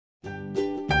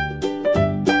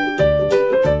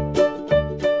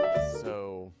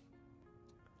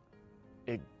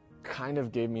kind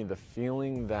of gave me the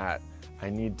feeling that I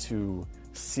need to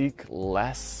seek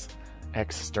less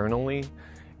externally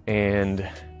and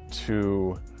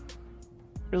to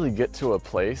really get to a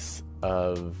place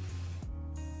of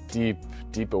deep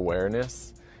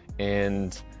awareness.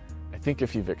 And I think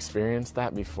if you've experienced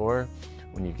that before,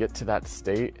 when you get to that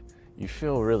state, you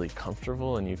feel really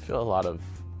comfortable and you feel a lot of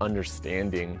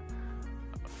understanding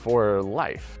for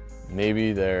life.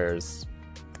 Maybe there's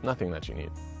nothing that you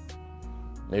need.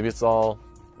 Maybe it's all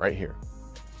right here.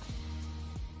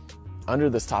 Under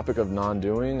this topic of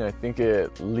non-doing, I think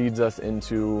it leads us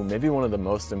into maybe one of the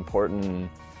most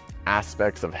important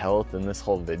aspects of health in this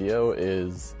whole video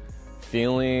is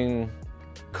feeling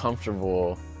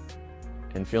comfortable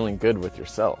and feeling good with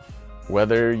yourself.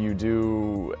 Whether you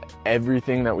do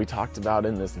everything that we talked about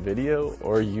in this video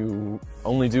or you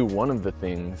only do one of the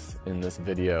things in this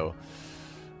video,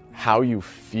 how you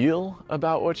feel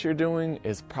about what you're doing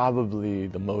is probably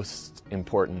the most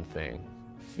important thing.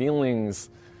 Feelings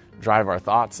drive our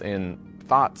thoughts and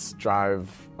thoughts drive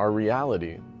our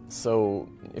reality. So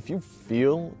if you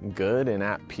feel good and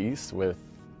at peace with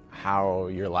how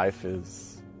your life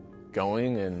is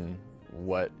going and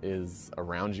what is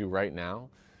around you right now,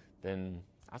 then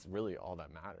that's really all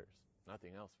that matters.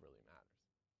 Nothing else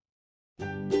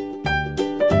really matters.